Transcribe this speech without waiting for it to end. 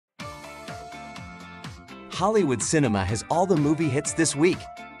Hollywood Cinema has all the movie hits this week.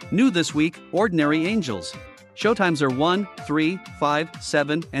 New this week, Ordinary Angels. Showtimes are 1, 3, 5,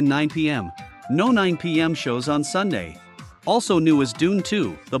 7, and 9 p.m. No 9 p.m. shows on Sunday. Also new is Dune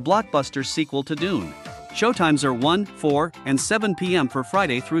 2, the blockbuster sequel to Dune. Showtimes are 1, 4, and 7 p.m. for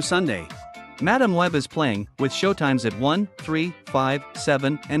Friday through Sunday. Madame Web is playing, with showtimes at 1, 3, 5,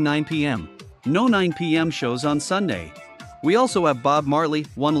 7, and 9 p.m. No 9 p.m. shows on Sunday. We also have Bob Marley,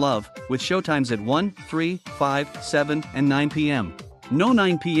 One Love, with showtimes at 1, 3, 5, 7, and 9 p.m. No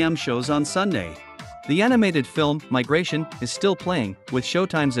 9 p.m. shows on Sunday. The animated film, Migration, is still playing, with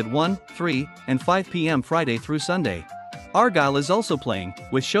showtimes at 1, 3, and 5 p.m. Friday through Sunday. Argylle is also playing,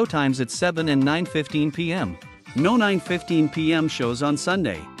 with showtimes at 7 and 9:15 p.m. No 9:15 p.m. shows on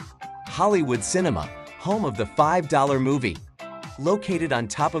Sunday. Hollywood Cinema, home of the $5 movie. Located on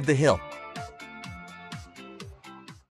top of the hill,